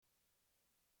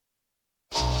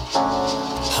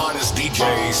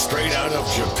DJ straight out of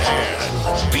Japan,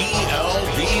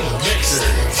 BLB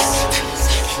Mixers,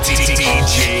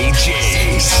 DJ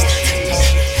Jace.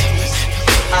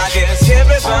 I guess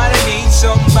everybody needs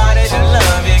somebody to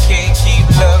love. You can't keep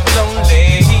love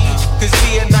lonely, cause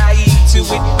being naive to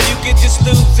it, you can just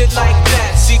lose it like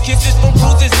that. See, kisses from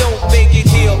bruises don't make it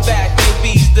heal back. It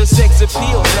beats the sex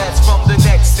appeal that's from the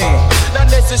next end, not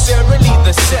necessarily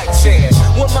the sex end.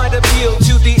 What might appeal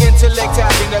to the intellect,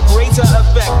 having a greater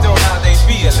effect on how they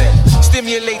feeling.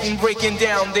 Stimulating, breaking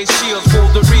down their shields for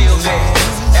the real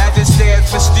ends. As it stands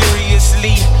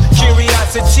mysteriously,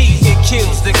 curiosity, it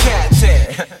kills the cat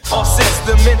and offsets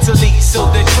them mentally, so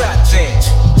they're trapped in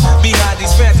behind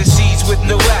these fantasies with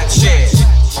no action,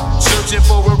 searching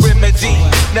for a remedy.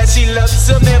 Now she loves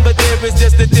a man, but there is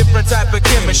just a different type of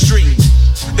chemistry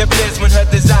that plays when her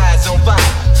desire's on fire.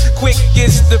 Quick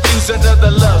gets the fuse,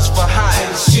 another love's for hire.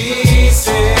 And she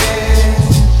said,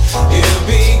 it'll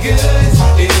be good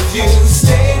if you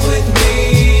stay with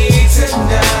me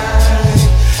tonight.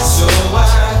 So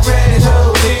I granted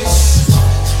her wish,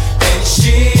 and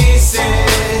she said,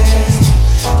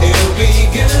 it'll be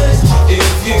good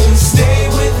if you stay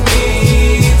with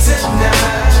me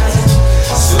tonight.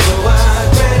 So I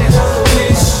granted her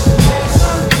wish.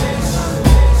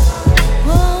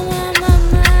 Oh, my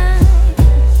mind,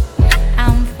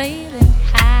 I'm feeling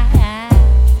high.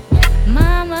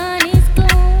 My money's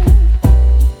gone,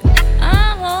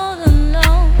 I'm all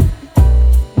alone.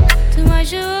 Too much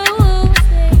to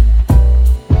say,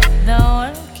 the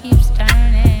world keeps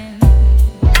turning.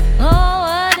 Oh,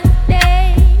 what a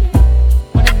day,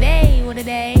 what a day, what a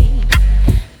day.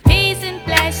 Peace and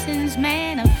blessings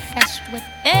manifest with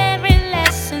every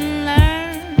lesson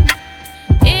learned.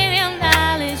 If your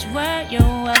knowledge were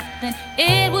your wealth, then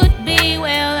it would be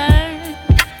well earned.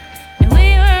 If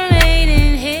we were made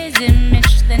in His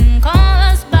image, then call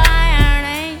us by our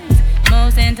names.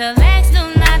 Most intellects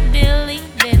do not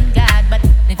believe in God, but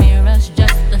they fear us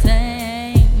just the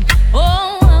same.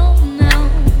 Oh, no,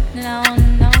 no,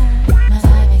 no. My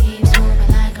life it keeps moving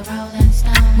like a rolling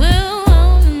stone.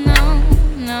 Oh, no,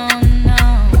 no, no.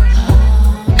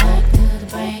 Oh, back to the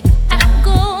break of dawn. I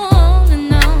go on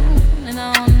and on and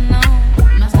on and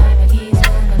on. My life it keeps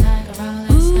moving like a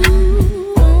rolling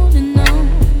stone. On and on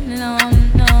and on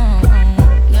and on.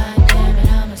 God damn it,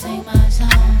 I'ma sing my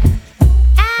song.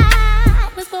 I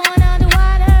was born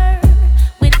underwater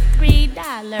with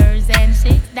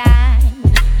 $3.06.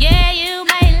 Yeah, you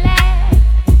may laugh,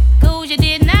 'cause you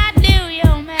did not do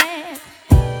your math.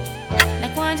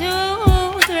 Like 1,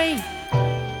 2, 3.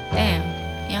 Damn,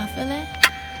 y'all feel that?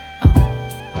 Oh,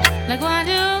 like 1,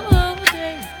 2,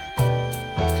 3.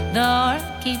 The world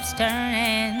keeps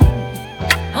turning.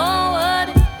 Oh, what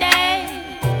a day,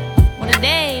 what a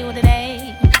day, what a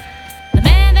day. The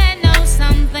man that knows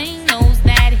something knows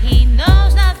that he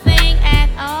knows nothing at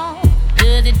all.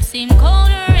 Does it seem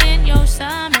colder in your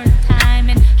summertime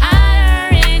and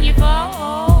hotter in your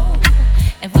fall?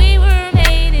 If we were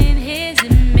made in His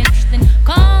image, then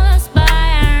call us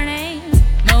by our names.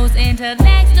 Most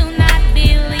intellects do not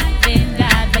believe in God.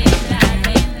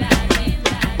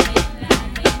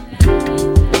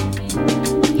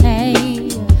 Hey,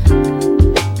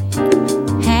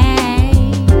 hey,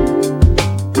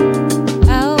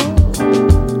 oh,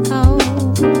 oh,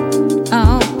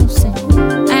 oh, say,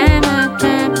 I'm a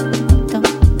capital,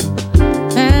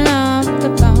 turn off the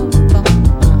phone,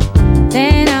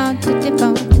 then on to the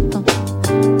phone,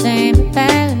 then be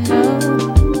better low.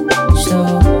 So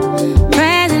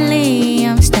presently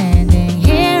I'm standing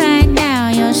here right now,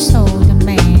 you're so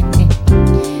demanding.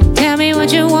 Tell me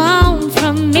what you want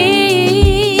from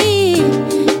me.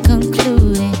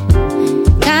 Concluding,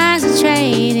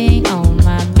 concentrating on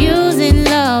my music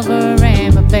lover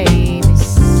and my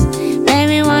babies. Made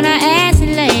me wanna ask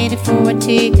you lady for a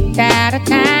ticket out of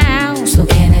town. So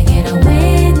can I get a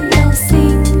window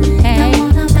seat? Hey. Don't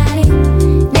want nobody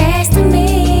next to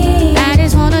me. I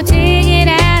just want a ticket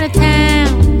out of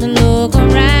town to look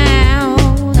around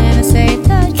and to say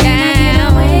touchdown. Can I get a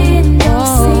window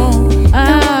seat?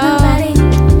 Don't want nobody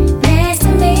next to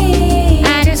me. I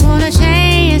just want a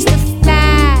chance to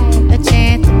fly, a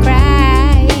chance to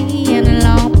cry, and a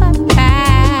long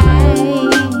bye-bye.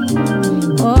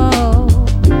 Oh,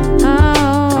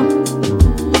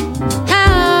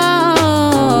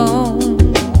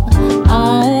 oh, oh,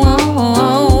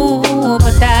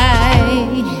 but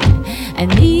I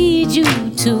need you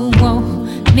to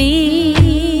want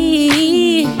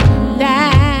me.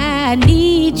 I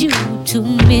need you to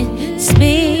miss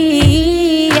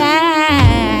me.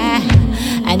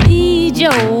 I need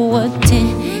your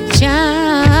attention,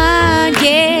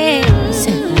 yes.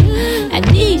 I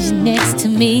need you next to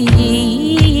me.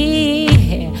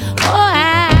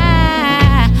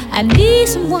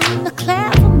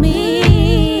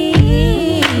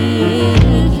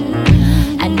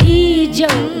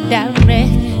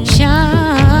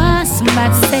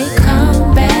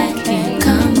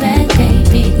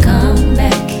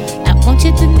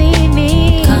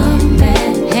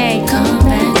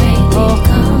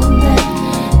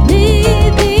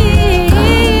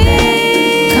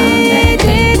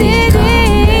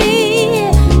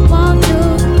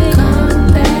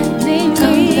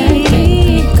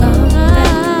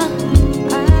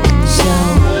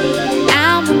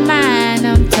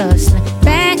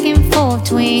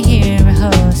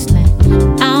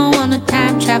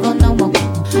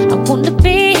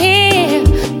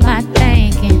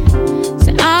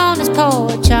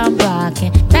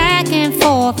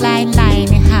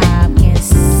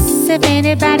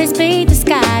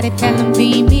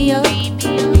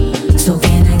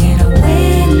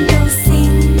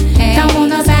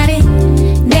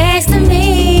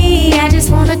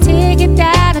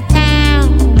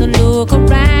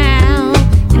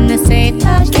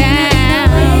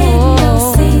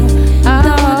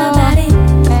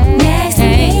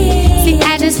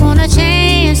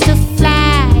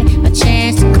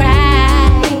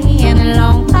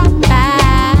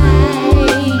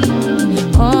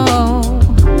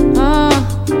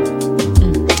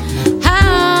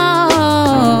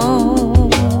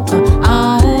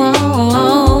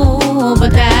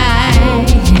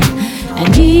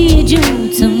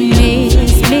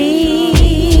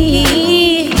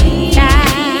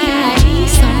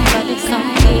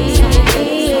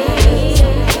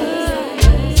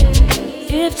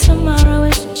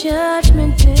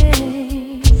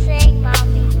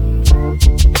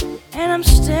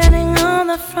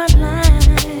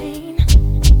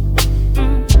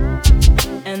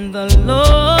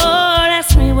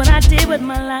 me what I did with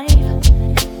my life,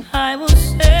 I will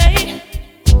say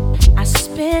I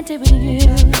spent it with you.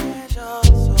 It's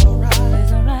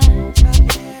alright.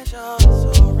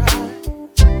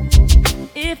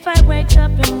 If I wake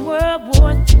up in World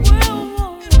War III,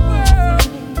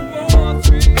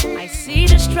 I see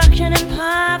destruction and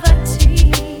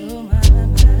poverty,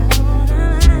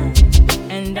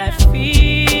 and I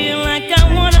feel like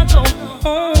I wanna go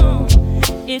home.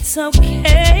 It's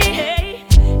okay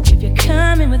if you're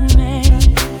coming with me.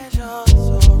 It's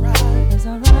alright. It's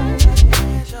alright.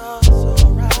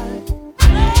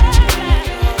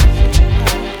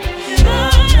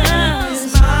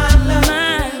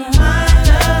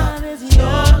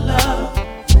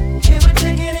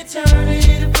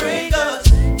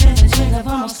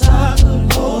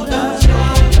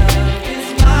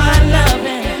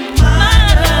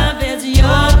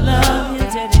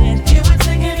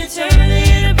 Eternity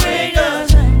to break up.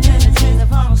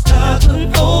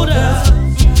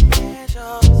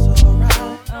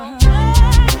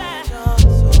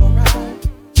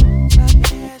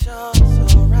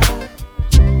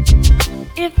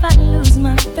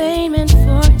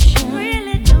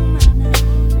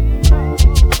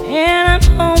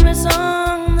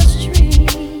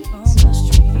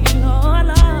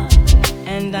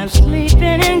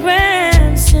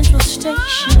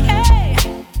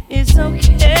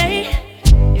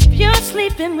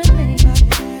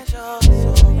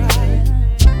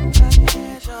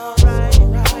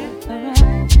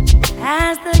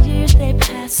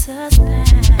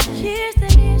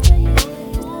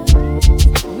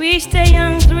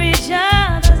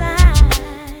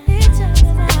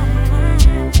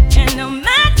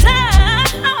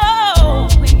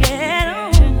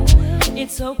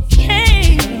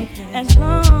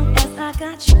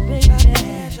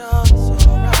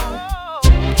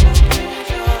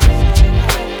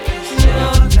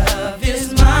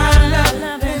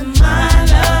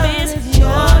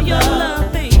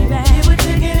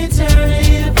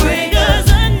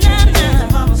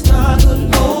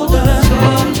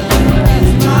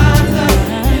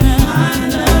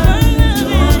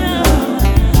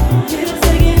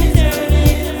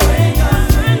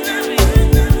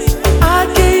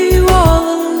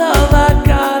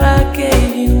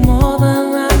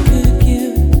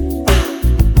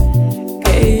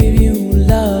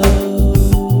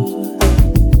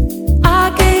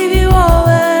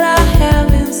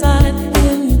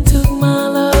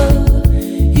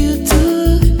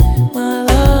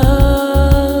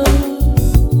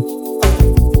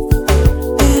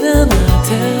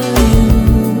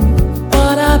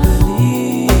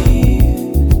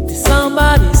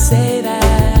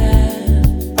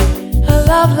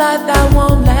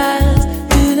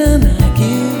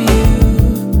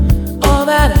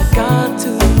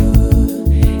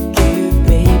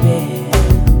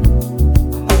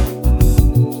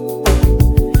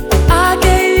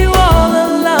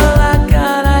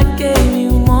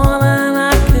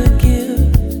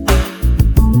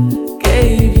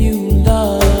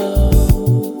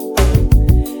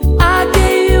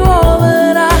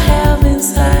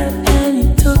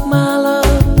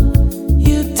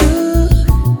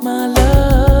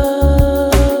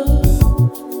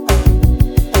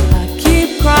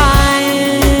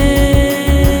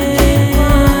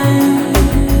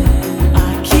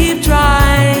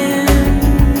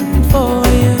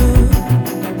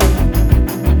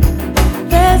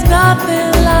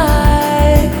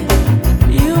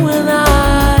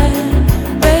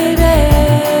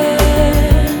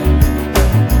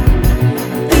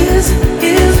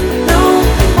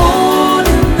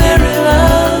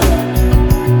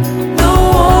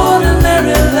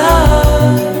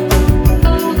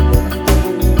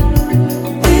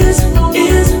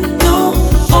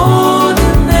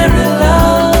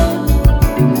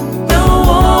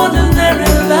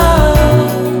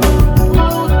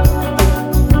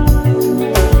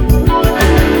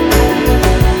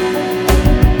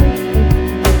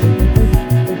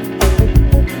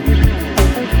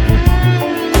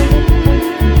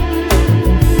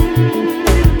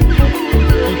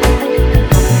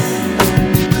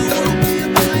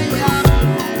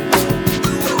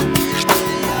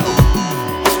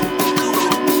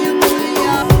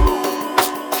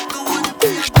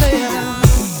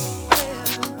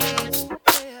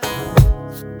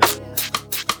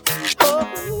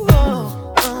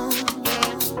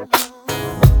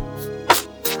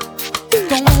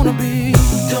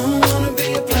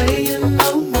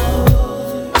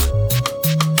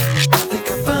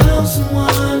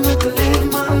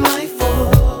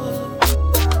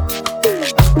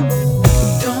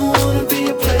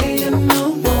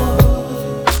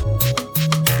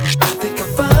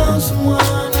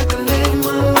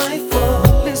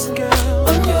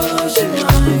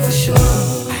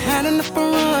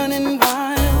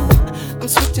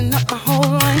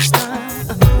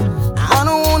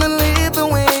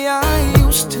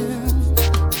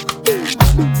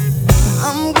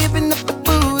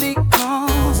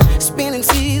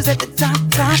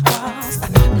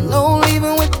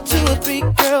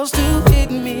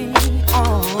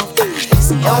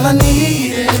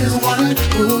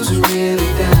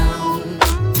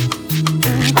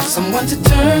 want to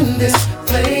turn this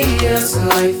player's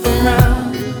life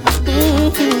around.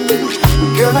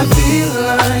 Girl, I feel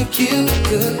like you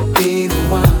could be the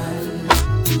one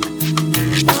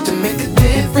to make a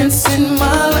difference in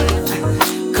my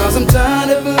life. Cause I'm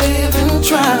tired of living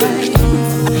trying.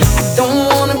 Don't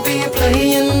wanna be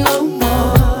playing no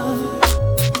more.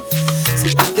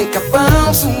 See, I think I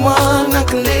found someone I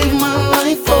can live my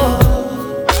life for.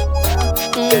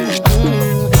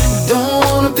 Don't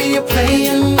wanna be a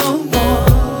player no more.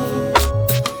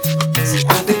 See,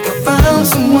 I think I found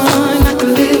someone I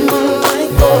can live my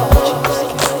life for.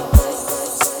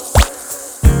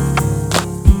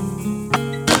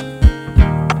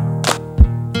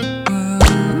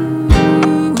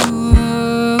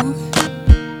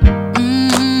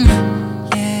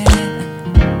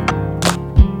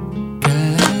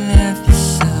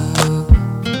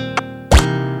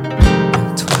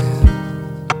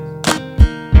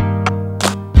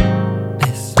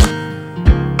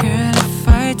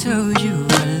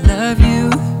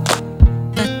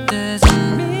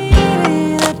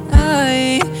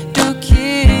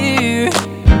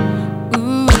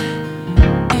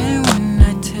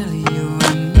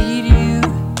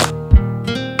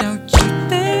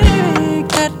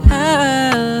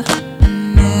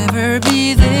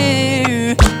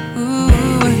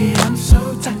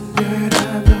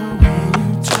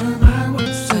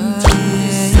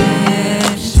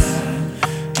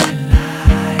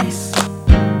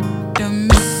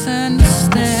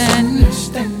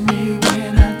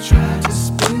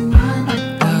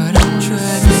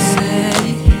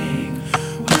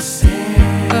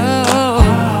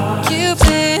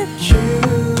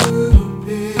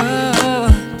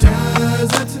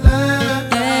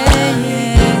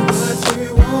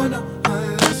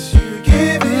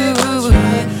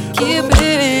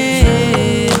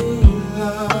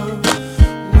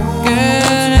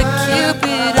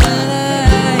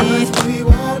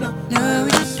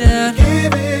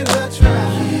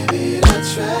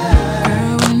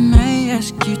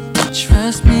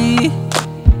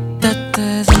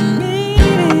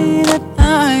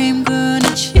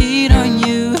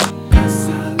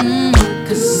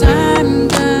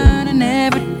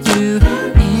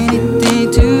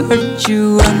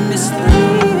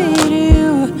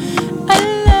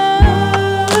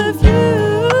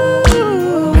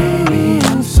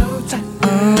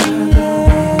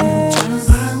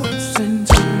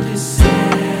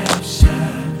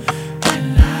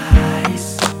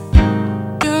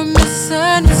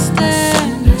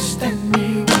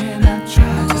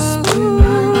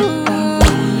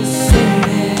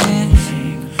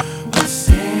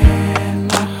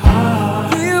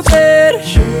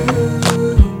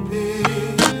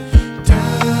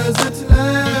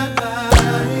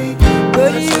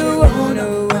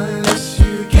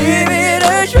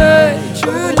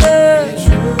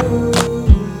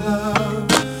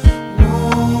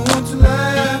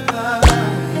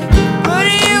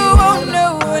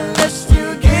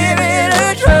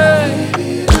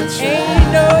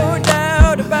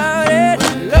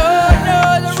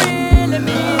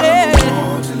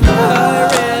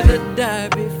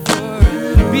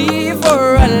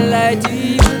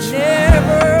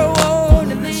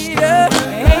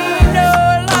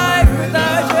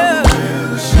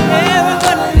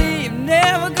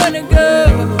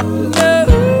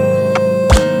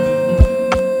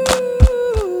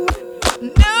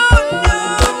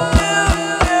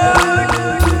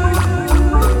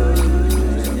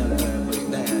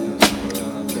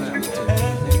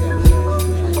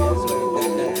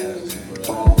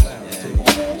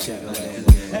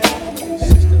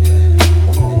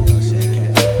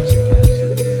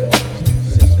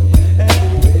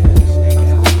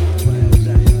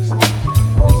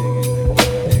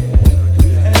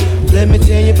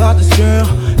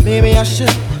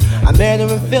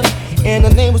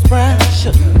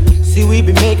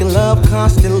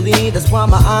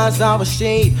 Our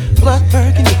shade, blood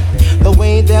burgundy. The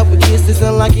way that we kiss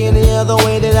isn't like any other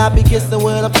way that I be kissing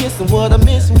when I'm kissing. What I'm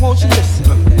missing, won't you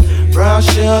listen? Brown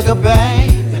sugar,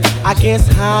 babe. I guess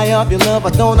high off your love, I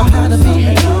don't know how to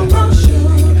behave. Brown sugar.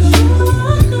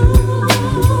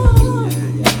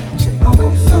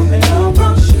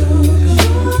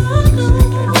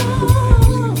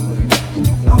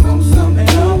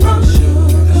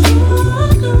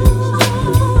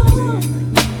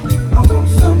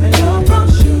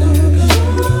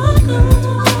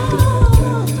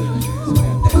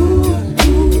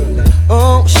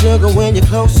 When you're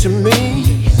close to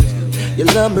me, you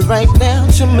love me right down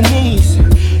to my knees.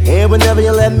 And whenever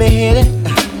you let me hit it,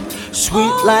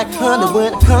 sweet like honey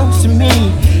when it comes to me.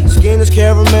 So skin is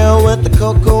caramel with the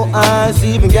cocoa eyes.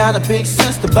 Even got a big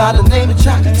sister by the name of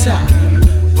Chocolate Top.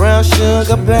 Brown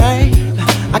sugar, babe.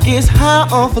 I guess high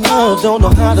off of love, don't know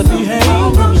how to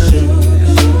behave.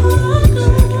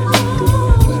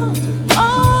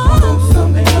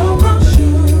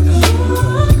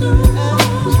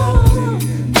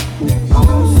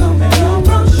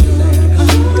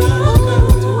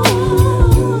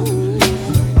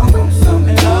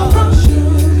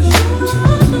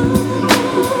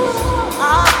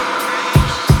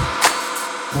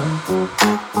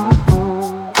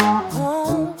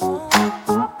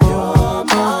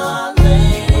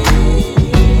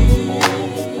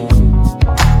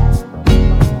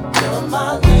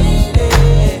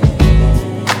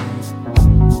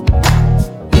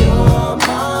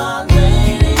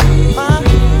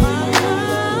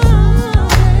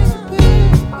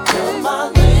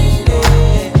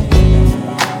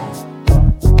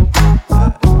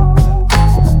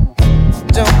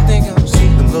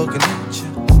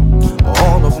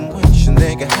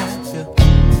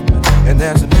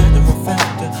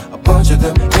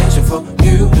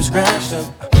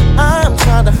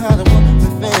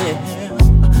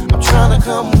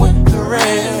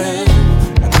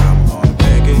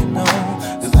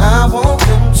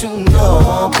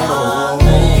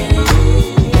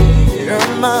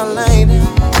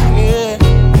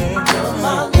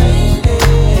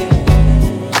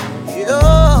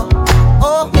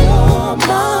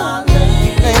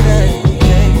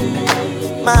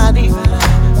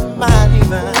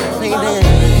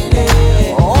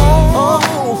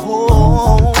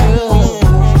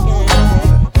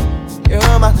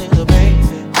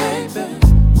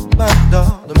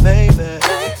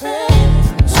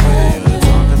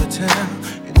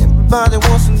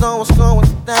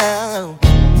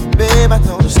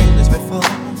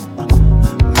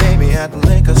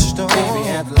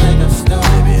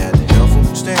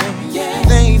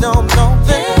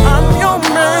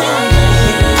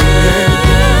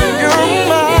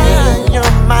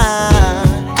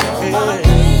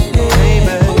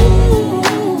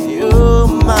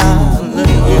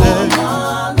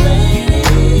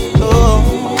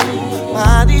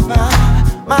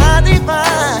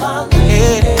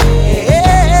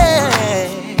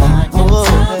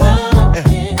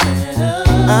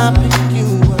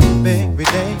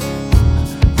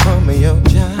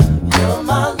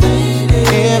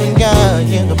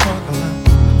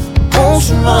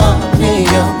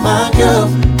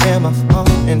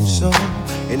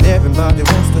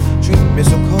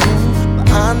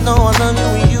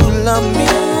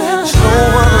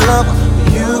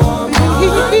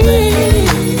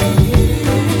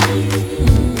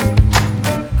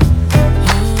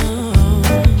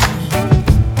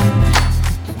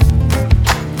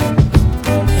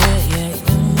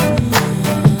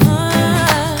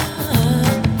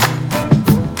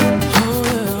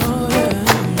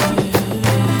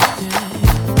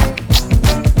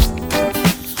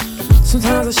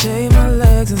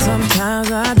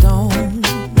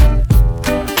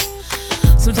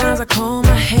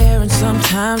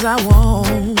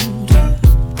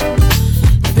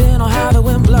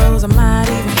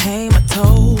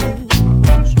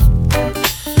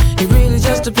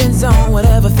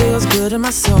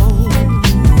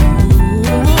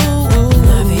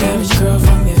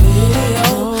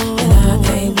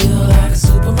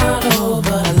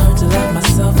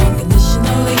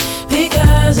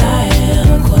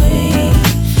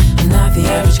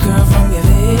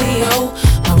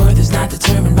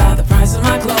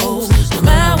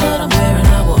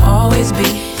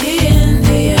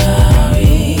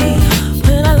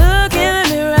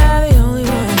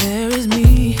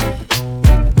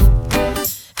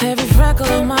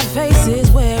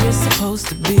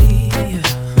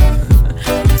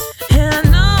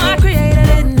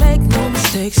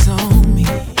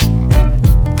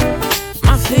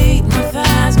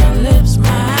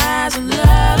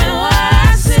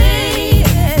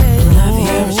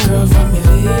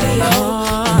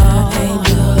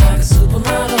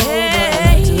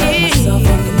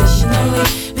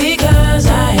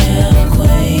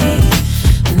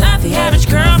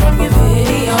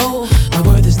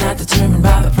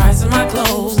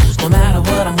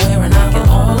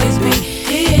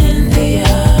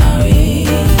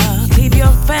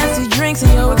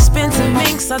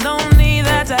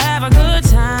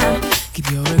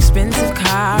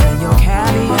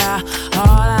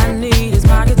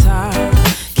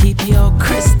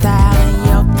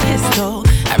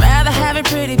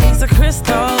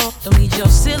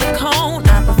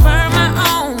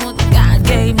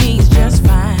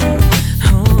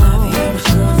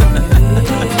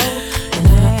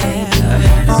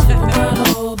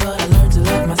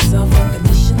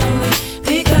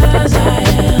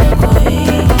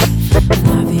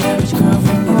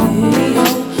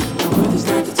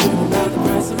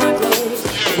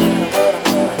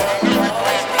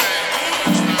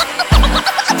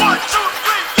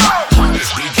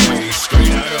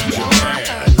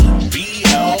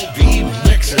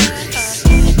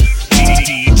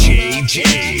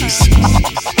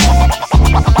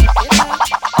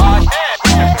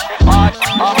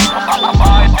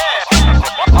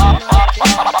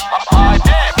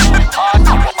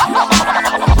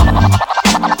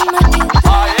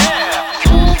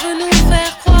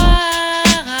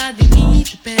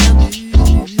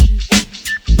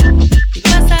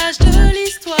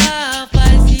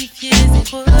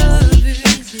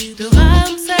 De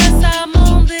Ramsès à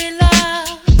Mandela,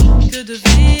 que de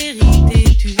vérité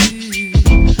tue.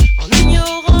 En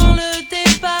ignorant le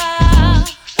départ,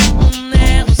 on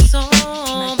est ressemble.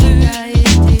 Maqueda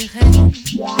était reine,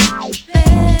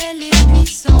 belle et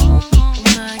puissante.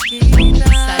 Maqueda,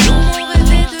 Salomon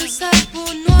rêvait de sa peau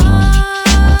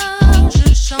noire. Je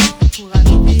chante pour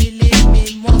raviver les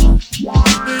mémoires,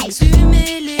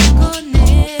 exhumer les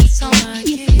connaissances.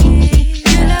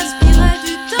 Que la spirale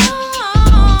du temps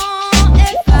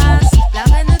efface la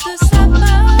reine de sa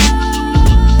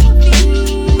vie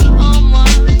en moi.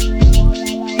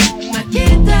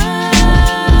 Maqueda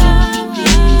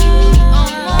vit en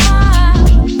moi.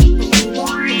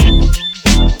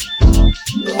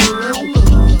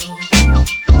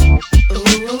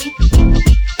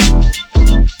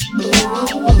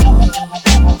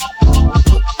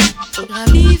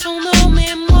 Ravivons nos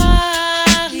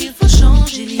mémoires, il faut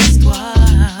changer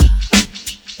l'histoire.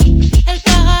 Elle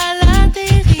part à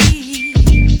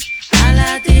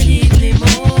la dérive les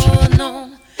mots, non.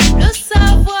 Le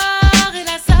savoir et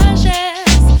la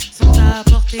sagesse sont à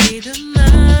portée de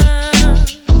main.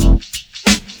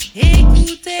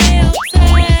 Écoutez,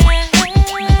 observe.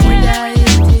 Maqueda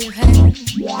était reine,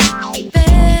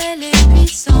 belle et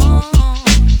puissante.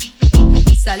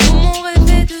 Salomon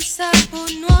rêvait de sa peau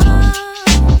noire.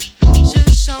 Je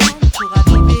chante pour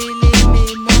raviver les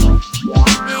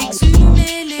mémoires,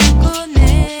 exhumer les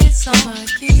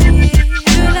connaissances.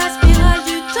 Que la spirale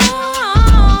du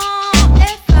temps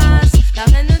efface la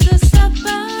reine de sa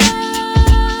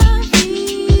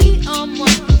vie en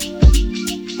moi.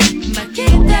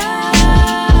 Maqueda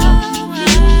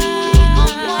vit en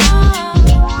moi.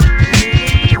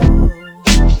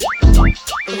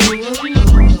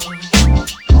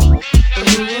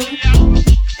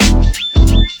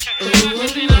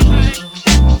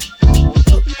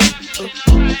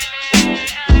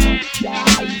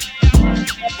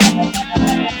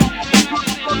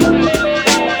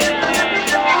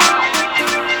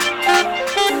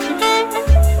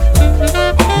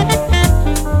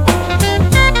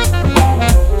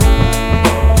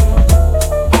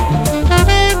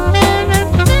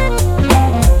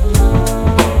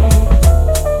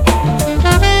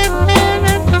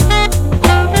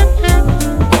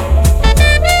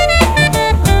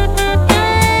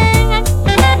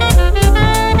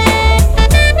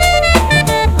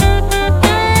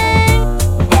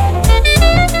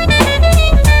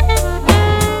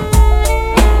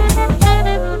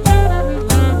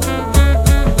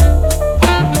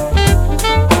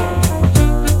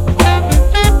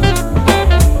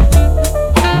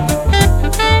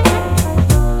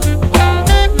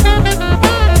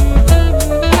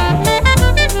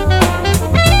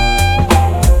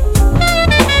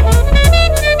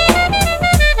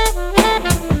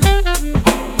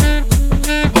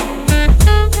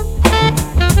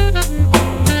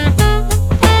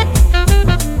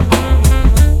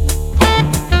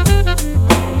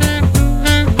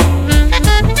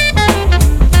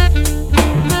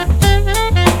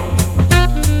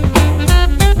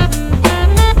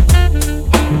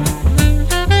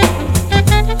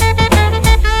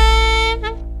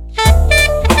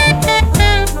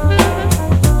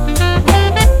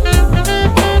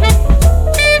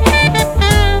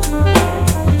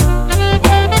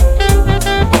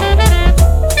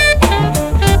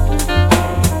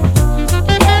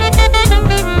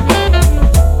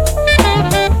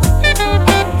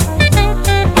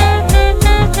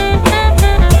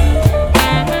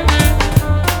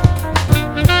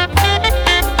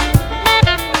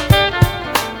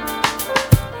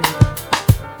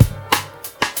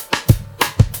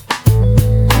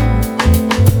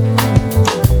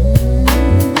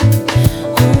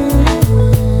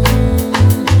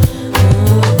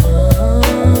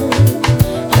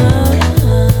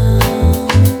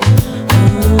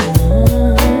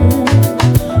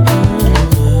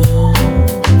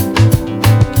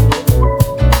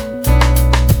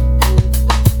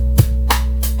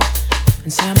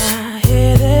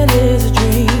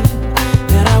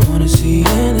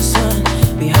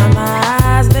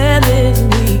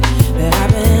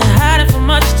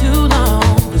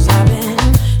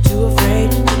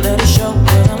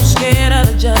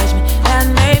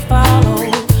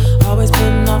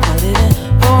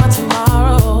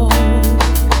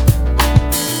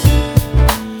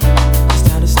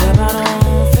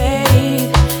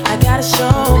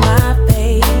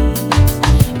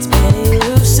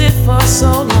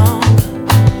 so long.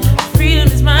 Freedom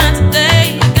is mine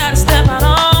today. I gotta step out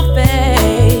on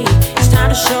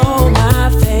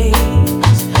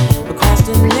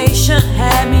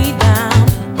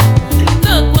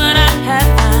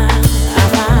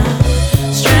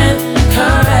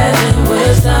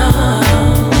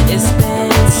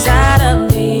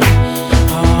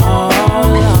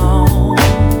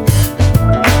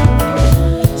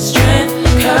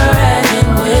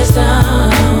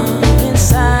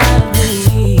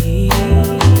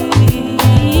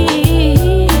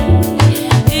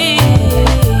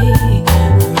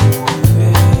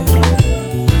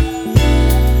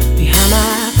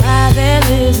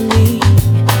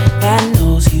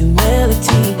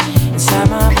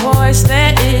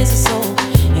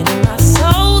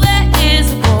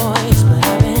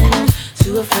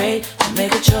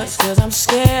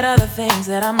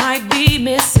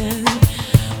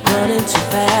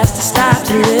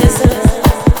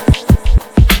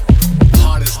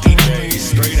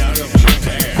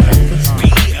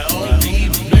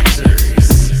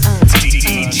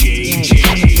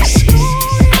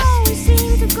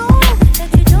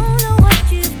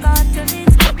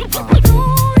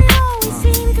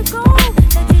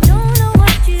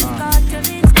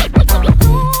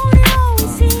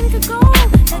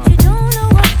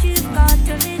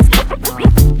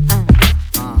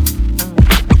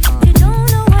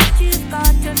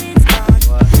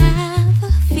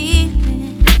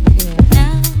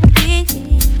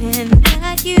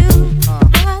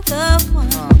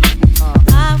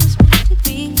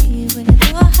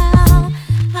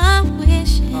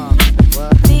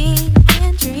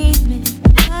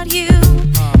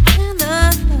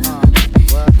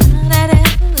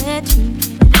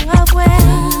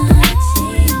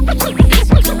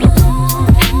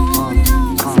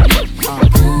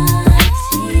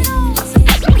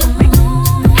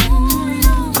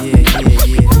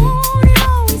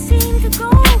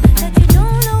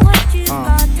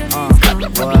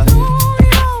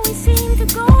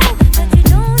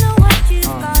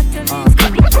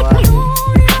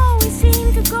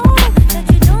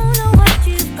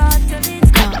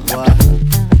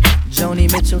Joni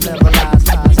Mitchell never lies.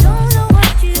 You don't know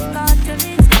what you've got till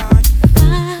it's gone. If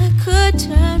I could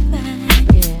turn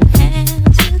back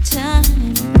into time,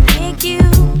 make you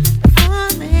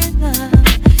fall in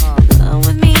love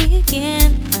with me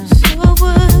again, so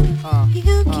would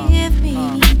you give me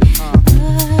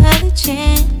another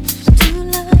chance to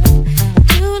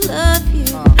love you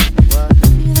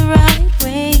the right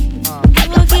way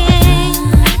again?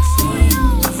 Here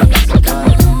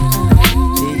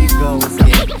you go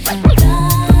again.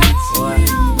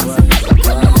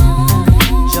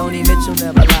 Joni Mitchell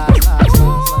never lies.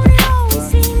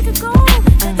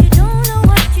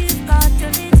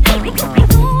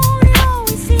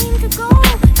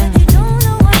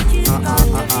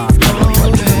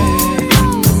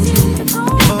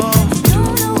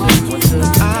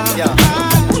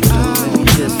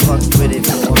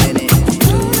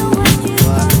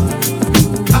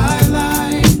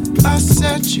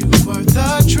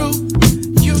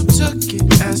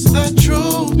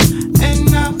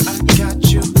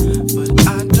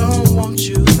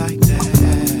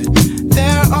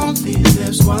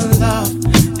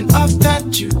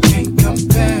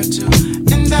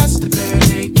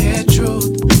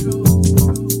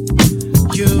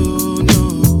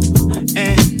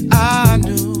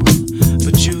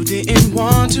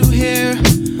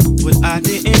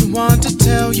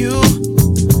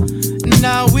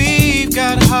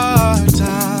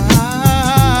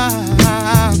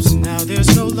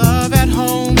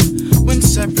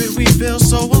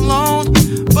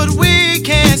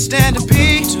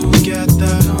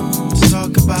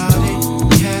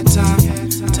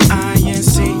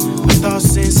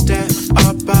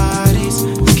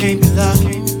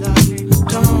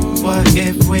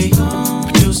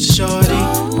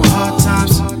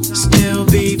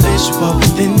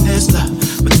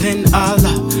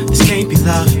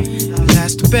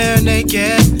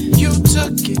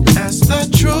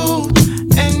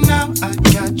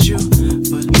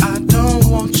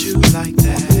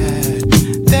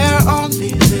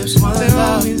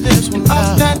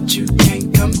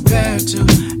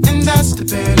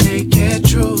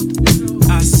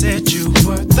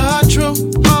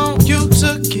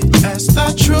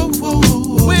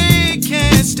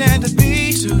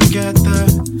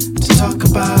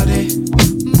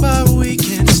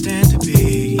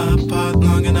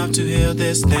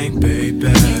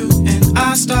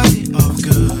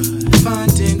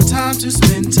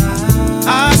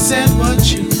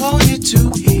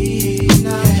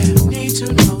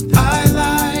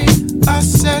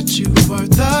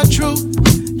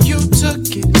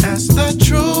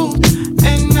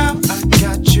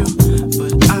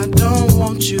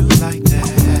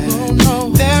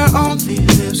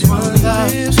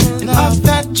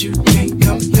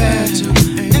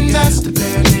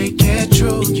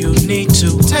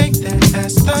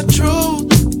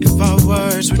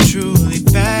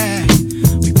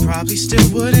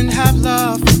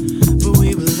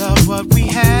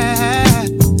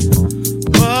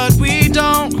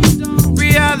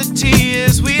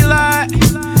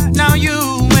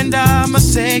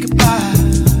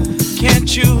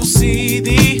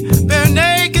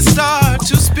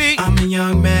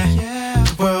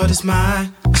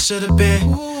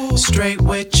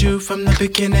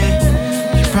 Beginning,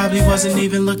 you probably wasn't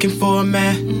even looking for a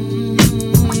man.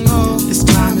 This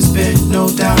time has been no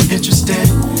doubt interesting,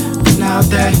 but now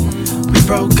that we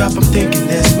broke up, I'm thinking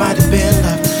this might have been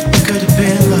love. It could have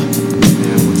been love.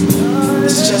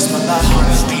 It's just my life.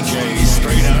 Hottest DJ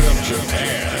straight out of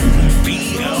Japan.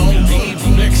 BLB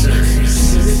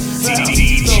Mixers.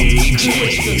 DJ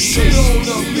JC.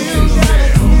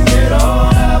 Get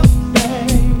on up.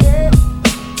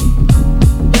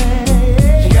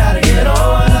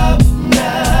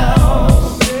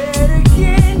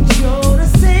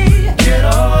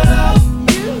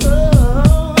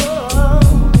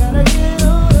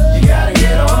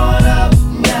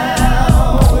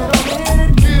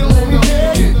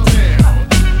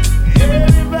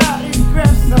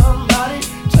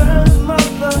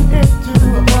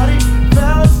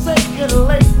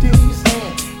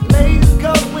 Ladies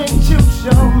go and shoot.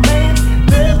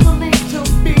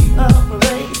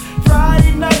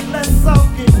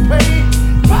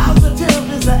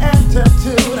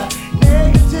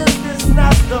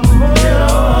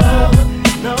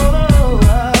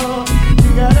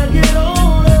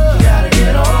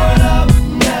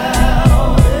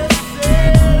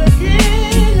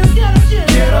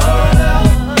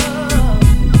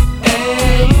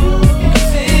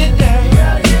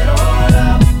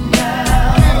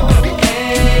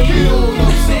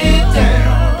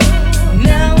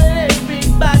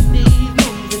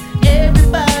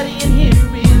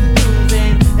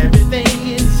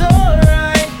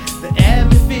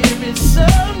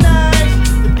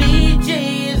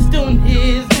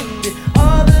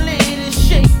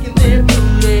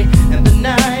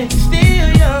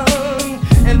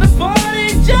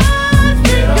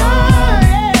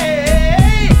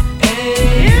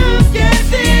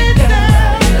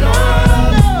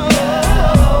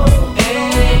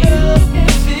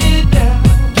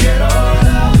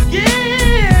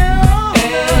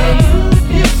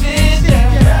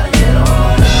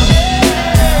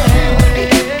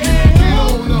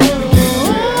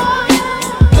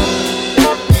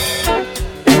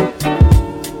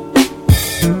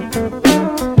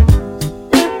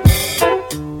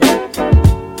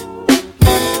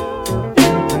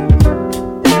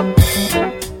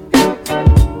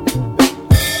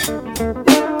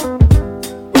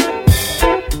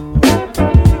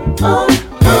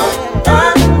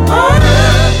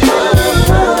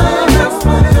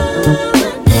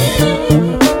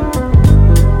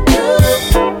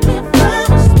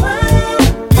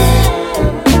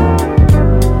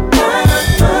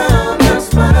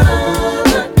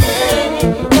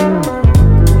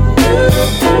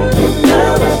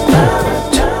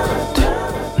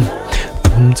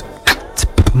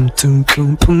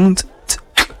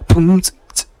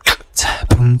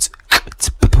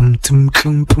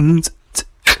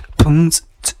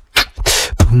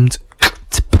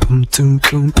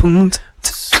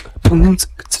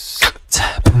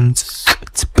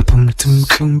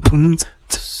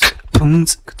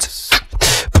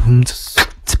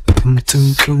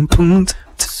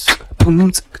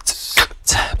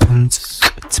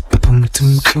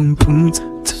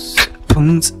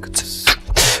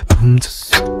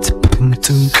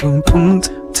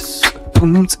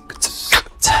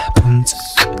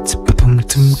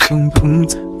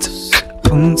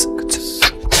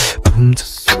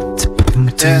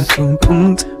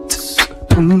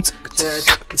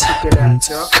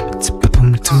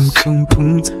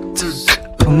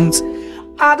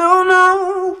 I don't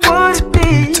know what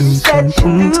it is that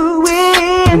you're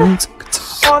doing.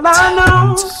 All I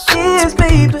know is,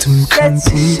 baby, that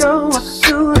you show up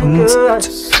doing good.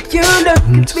 You look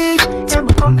at me and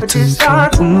my heart just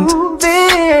starts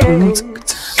moving.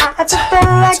 I just felt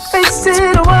like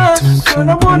facing the world, but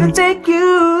I wanna thank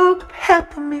you for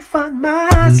helping me find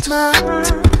my smile.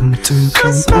 My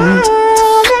smile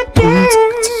again.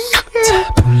 You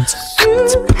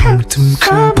helped me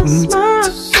find my smile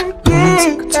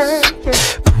again.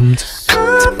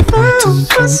 I found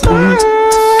my smile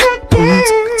again.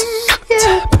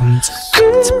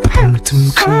 You helped me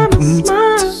find my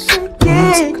smile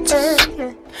again.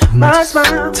 My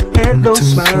smile and no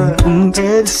smile, and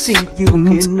to see you,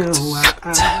 you know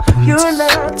you're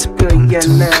not good, you're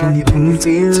not. You make me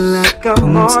feel like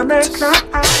I'm on a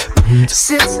cloud.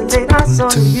 Since the day I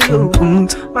saw you,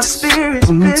 my spirit's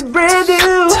been brand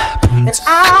new, and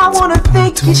I wanna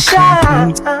thank you,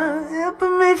 shine,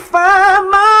 helping me find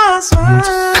my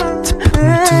smile.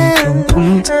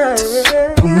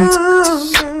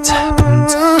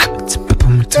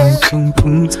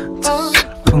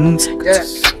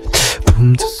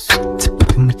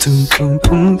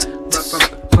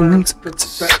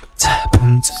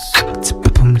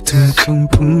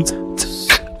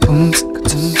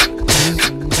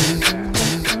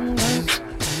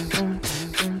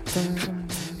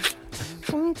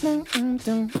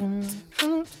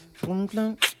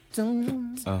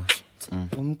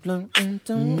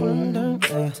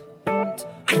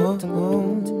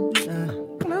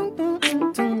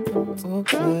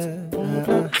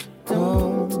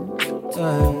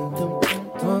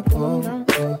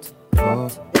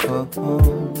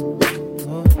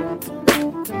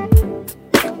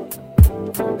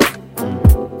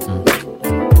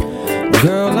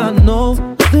 Girl, I know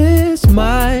this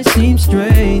might seem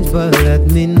strange, but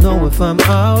let me know if I'm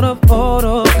out of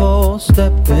order for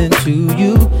stepping to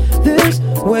you this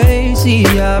way. See,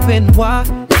 I've been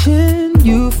watching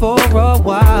you for a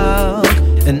while,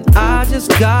 and I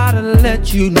just gotta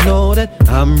let you know that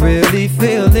I'm really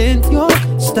feeling your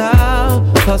style.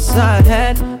 Cause I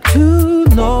had to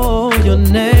know your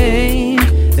name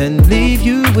and leave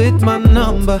you with my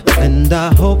number, and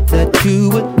I hope that you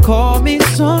would call me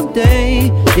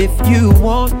someday. If you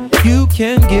want, you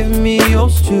can give me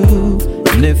yours too,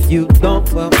 and if you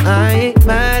don't, well, I ain't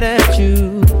mad at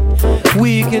you.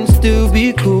 We can still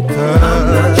be cool, girl. I'm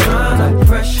not trying to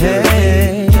pressure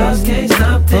you, just can't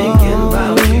stop thinking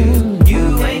about you.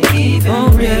 You ain't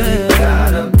even really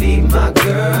gotta be my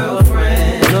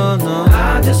girlfriend. No, no,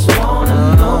 I just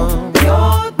wanna know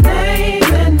your name,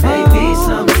 and maybe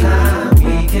sometime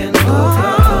we can hook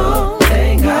up,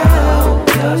 hang out,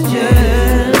 just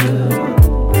yet.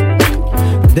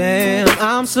 Damn,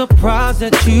 I'm surprised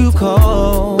that you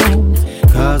called,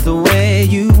 cause the way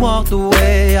you walked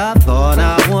away, I thought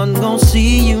I wasn't gonna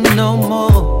see you no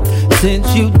more.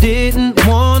 Since you didn't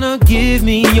wanna give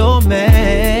me your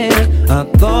man, I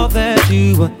thought that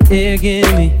you were digging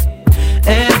me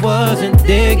and wasn't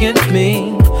digging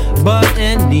me. But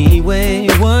anyway,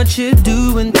 what you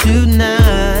doing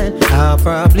tonight? I'll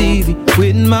probably be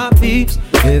with my peeps.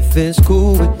 If it's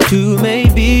cool with you,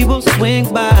 maybe we'll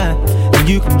swing by and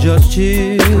you can just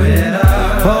chill.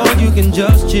 Or you can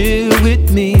just chill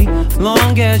with me,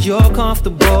 long as you're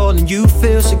comfortable and you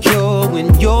feel secure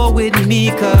when you're with me.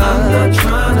 Cause I'm not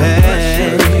trying to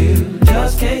pressure you,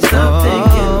 just can't stop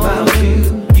thinking about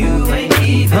you. You ain't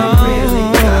even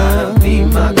really gotta be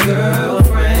my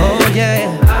girlfriend. Oh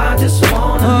yeah, I just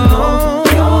wanna know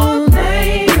your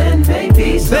name, and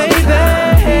maybe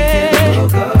sometime we can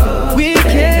hook up. We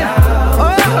can.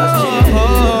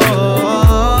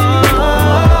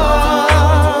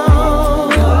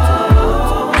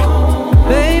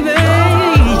 Baby,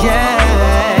 yeah.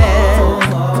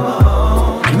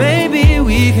 Maybe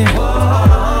we can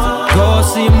go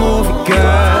see a movie,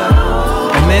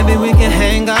 girl, or maybe we can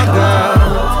hang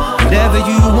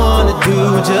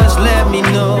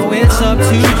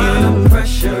to you.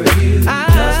 Pressure you,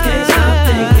 just can't stop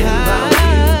thinking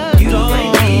about you. You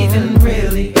ain't even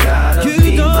really gotta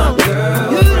be my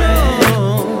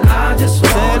girlfriend. I just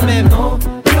wanna know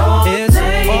your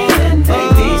name and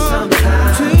maybe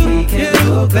sometime we can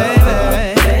hook up.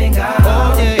 Ain't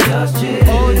gotta just chill.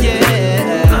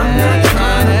 I'm not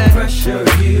trying to pressure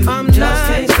you, just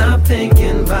can't stop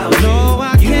thinking about you.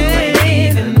 You ain't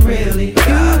even really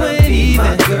gotta be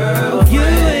my girlfriend. You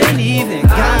ain't even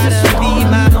gotta be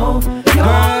my girlfriend.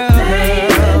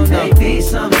 Maybe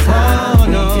sometime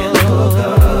we can hook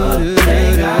up.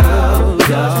 Ain't gotta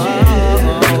just chill.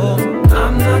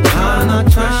 I'm not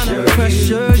trying to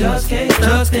pressure you, just can't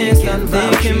stop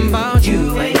thinking about you.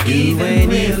 You ain't even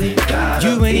really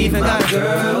gotta be my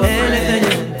girlfriend.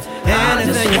 I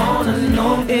just wanna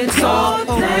know it's all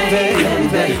okay,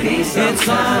 baby. It's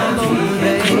all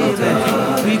okay, baby.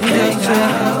 We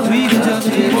can just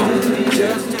chill.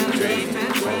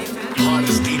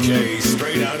 Hottest DJ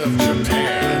straight out of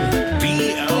Japan.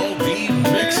 BLB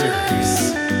Mixers.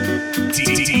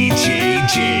 DJ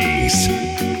Jace.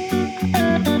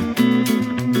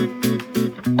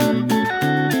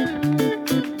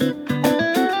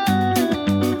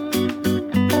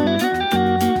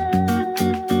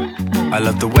 I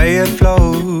love the way it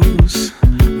flows,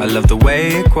 I love the way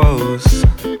it grows.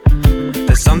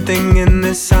 There's something in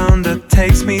this sound that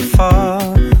takes me far.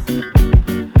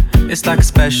 It's like a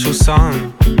special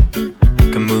song,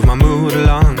 can move my mood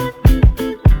along.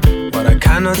 What I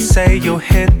cannot say, you'll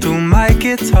hear through my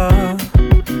guitar.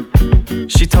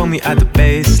 She told me at the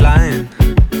bass line,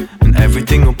 and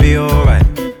everything will be alright.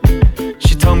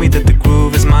 She told me that the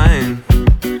groove is mine,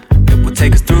 it will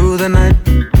take us through the night.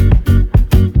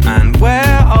 And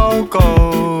where I'll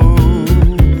go,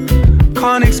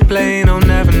 can't explain, I'll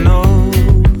never know.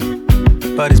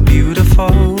 But it's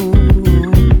beautiful,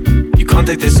 you can't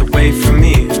take this away from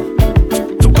me.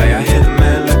 The way I hear the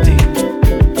melody,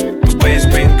 the waves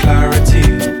bring clarity,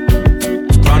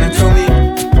 running through me.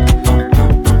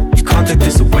 You can't take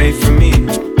this away from me.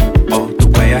 Oh, the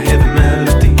way I hear the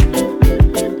melody,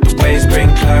 the waves bring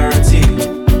clarity,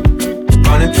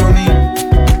 running through me.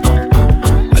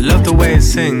 I love the way it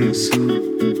sings,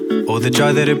 all the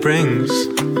joy that it brings.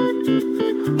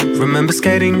 Remember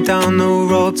skating down the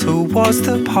road towards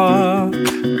the park.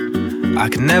 I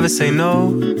could never say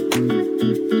no,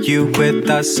 you with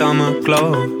that summer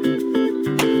glow.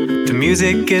 The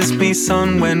music gives me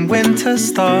sun when winter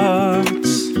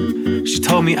starts. She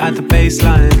told me at the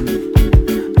baseline,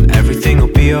 everything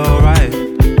will be alright.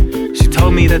 She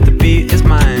told me that the beat is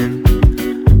mine,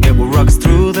 it will rock us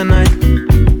through the night.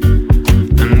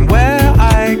 And where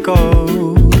I go,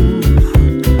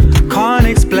 can't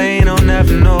explain, I'll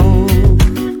never know.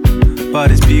 But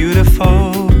it's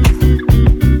beautiful,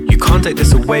 you can't take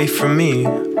this away from me.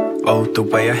 Oh, the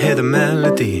way I hear the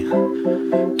melody,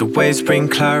 the waves bring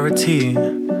clarity,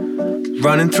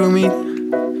 running through me.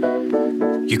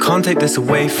 You can't take this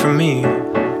away from me.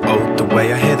 Oh, the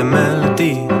way I hear the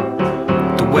melody,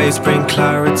 the waves bring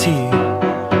clarity,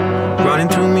 running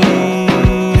through me.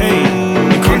 Hey,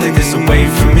 you can't take this away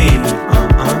from me.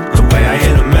 The way I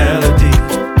hear the melody,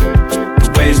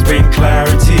 the waves bring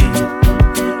clarity,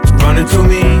 running through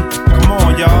me. Come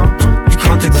on, y'all. You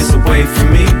can't take this away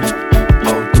from me.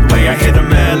 Oh, the way I hear the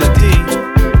melody,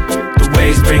 the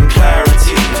waves bring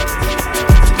clarity,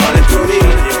 running through me.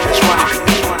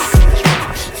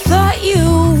 Thought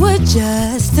you were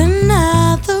just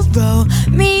another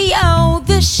Romeo,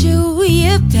 the shoe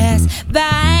you passed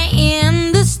by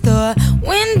in the store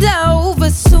window.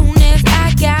 But soon as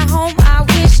I got home, I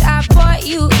wish I bought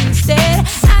you instead.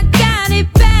 I got it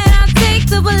bad, I'll take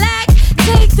the black,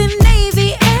 take the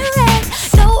navy and red.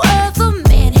 No other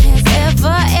man has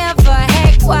ever had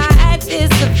quite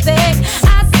this effect.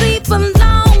 I sleep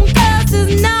alone 'cause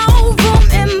there's no room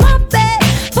in my bed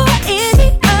for any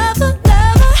other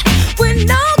lover. With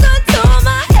no gun to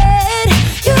my head,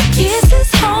 your kisses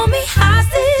hold me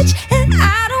hostage, and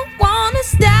I don't wanna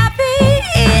stop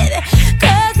it.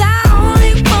 'Cause I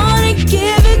only wanna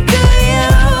give it to you,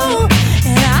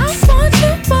 and I want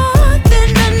you more than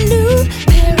a new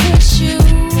pair of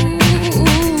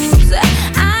shoes.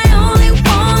 I only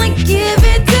wanna give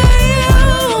it to you,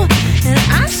 and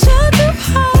I sure do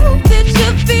hope that you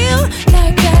feel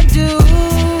like I do.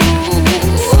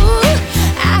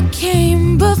 I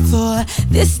came before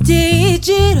this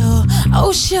digital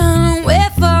ocean where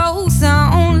folks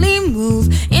only move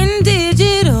in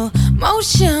digital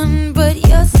motion. But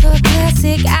you're so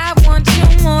classic, I want you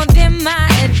more than my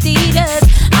Adidas.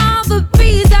 All the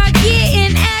bees are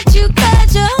getting at you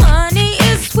 'cause your honey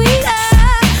is sweeter.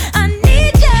 I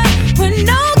need you with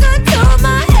no gun to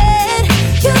my head.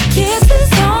 Your kisses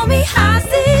hold me hostage.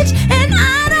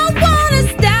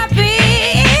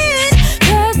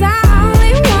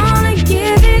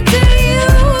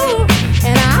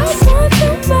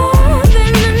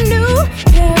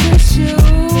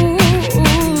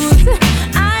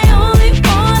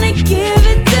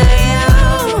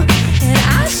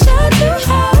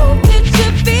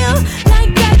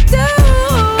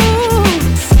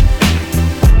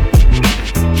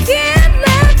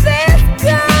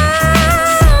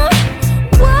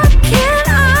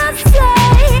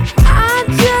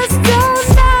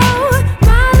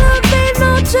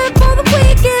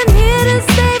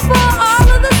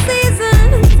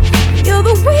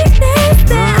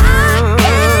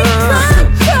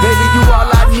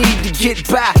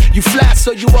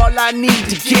 show you all I need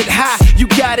to get high. You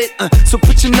got it, so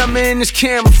put your number in this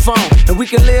camera phone, and we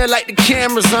can live like the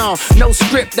camera's on. No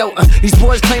script though, these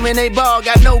boys claiming they ball,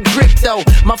 got no grip though.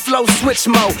 My flow switch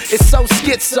mode, it's so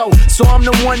schizo, so I'm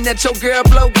the one that your girl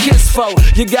blow kiss for.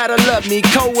 You gotta love me,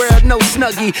 co-world, no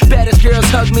snuggie. Baddest girls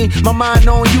hug me, my mind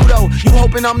on you though. You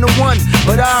hoping I'm the one,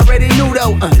 but I already knew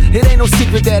though. It ain't no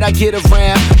secret that I get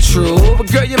around, true.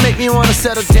 But girl, you make me wanna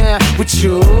settle down with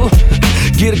you.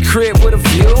 Get a crib with a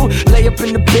view, lay up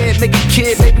in the bed, make a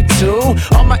kid, maybe two.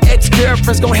 All my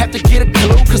ex-girlfriends gon' have to get a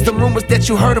clue, cause the rumors that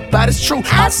you heard about is true.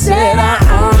 I said I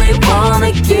only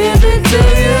wanna give it to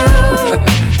you,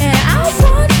 and I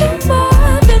want you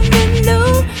more than a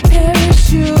new pair of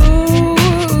shoes.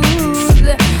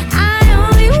 I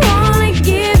only wanna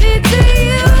give it to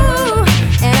you,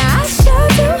 and I sure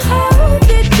do hope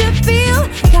that you feel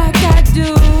like I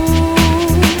do.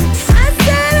 I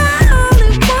said I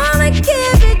only wanna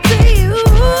give it to you,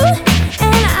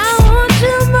 and I want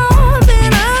you more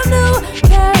than a new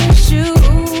pair of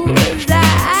shoes. I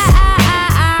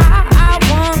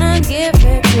wanna give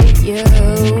it to you,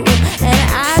 and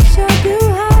I sure do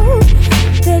hope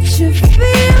that you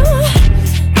feel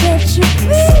like I do.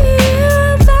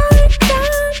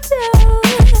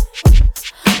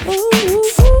 Ooh.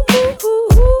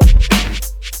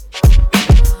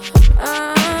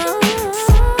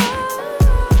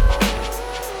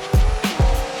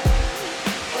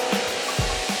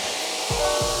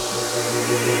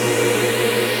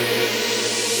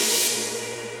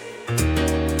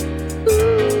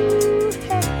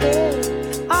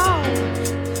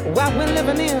 What we're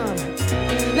living in,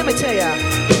 let me tell ya.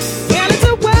 Well, it's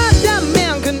a world that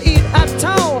man can eat at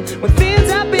all, when things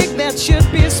are big that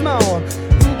should be small.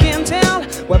 Who can tell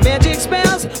what magic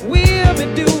spells we'll be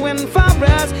doing for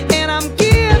us? And I'm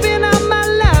giving all my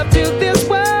love to this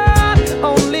world,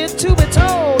 only to be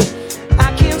told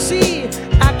I can't see,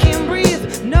 I can't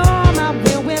breathe, no, my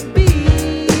will be.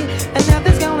 And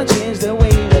nothing's gonna change the way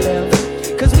we live,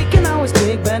 cause we can always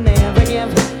take but never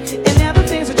give. And now the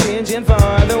things are changing for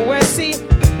the worse. See,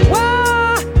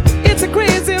 wow, it's a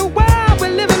crazy world we're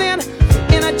living in,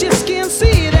 and I just can't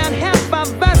see that half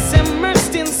of us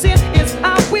immersed in sin is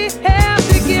all we have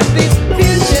to give these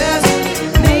futures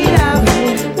made of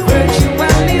virtual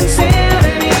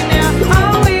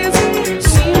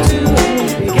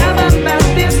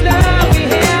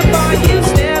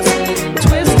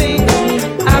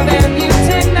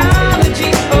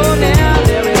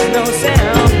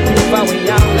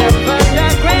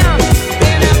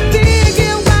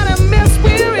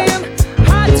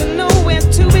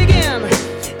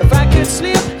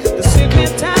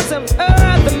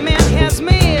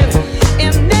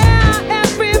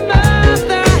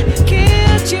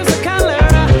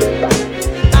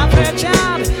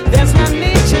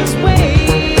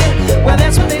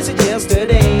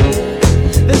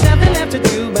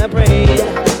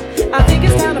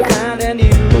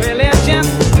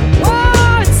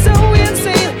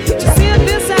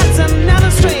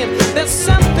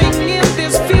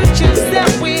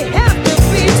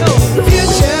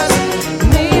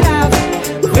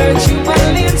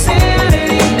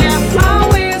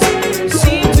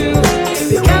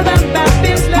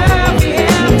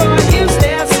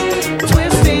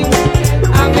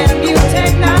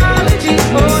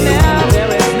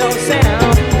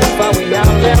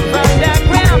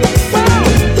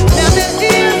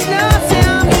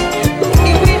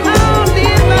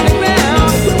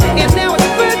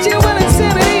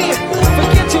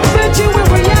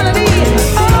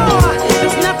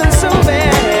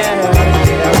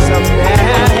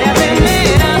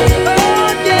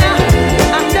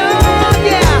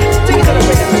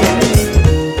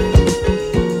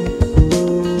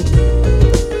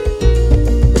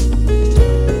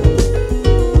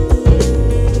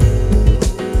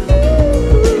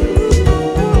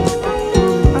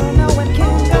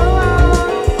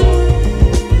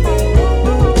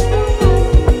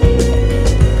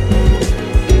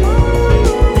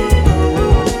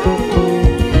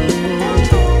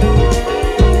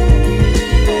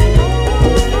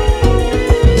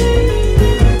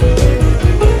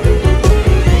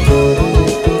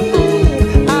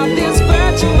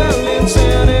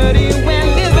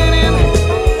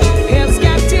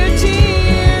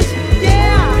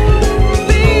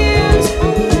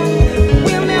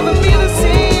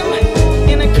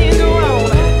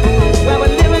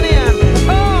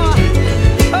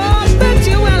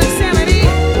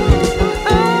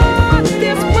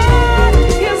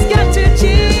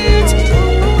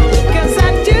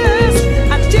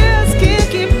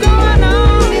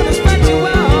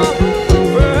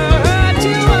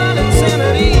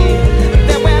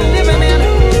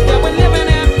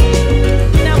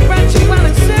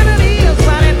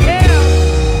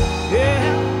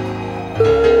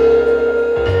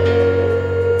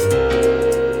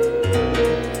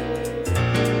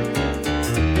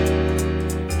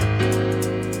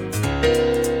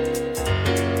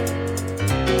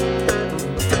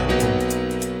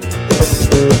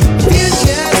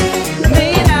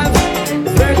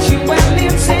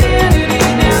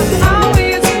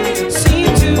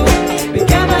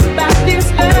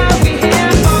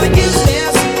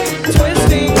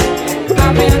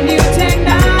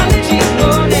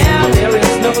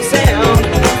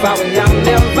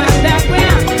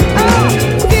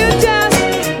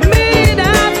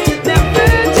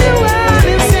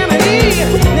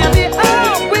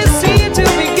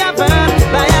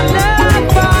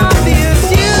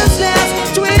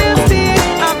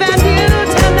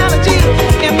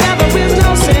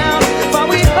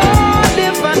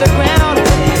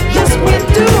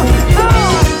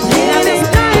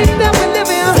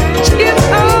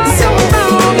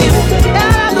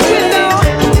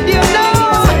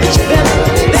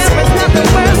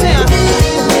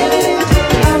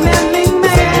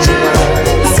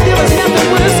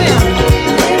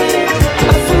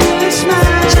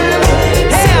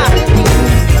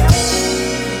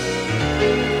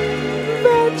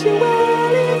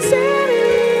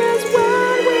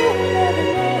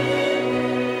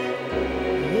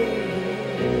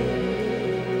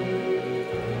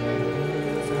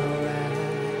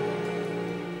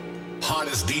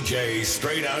hottest DJ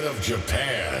straight out of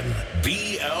Japan,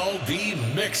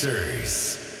 BLB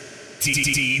Mixers.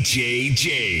 DJ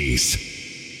Jace.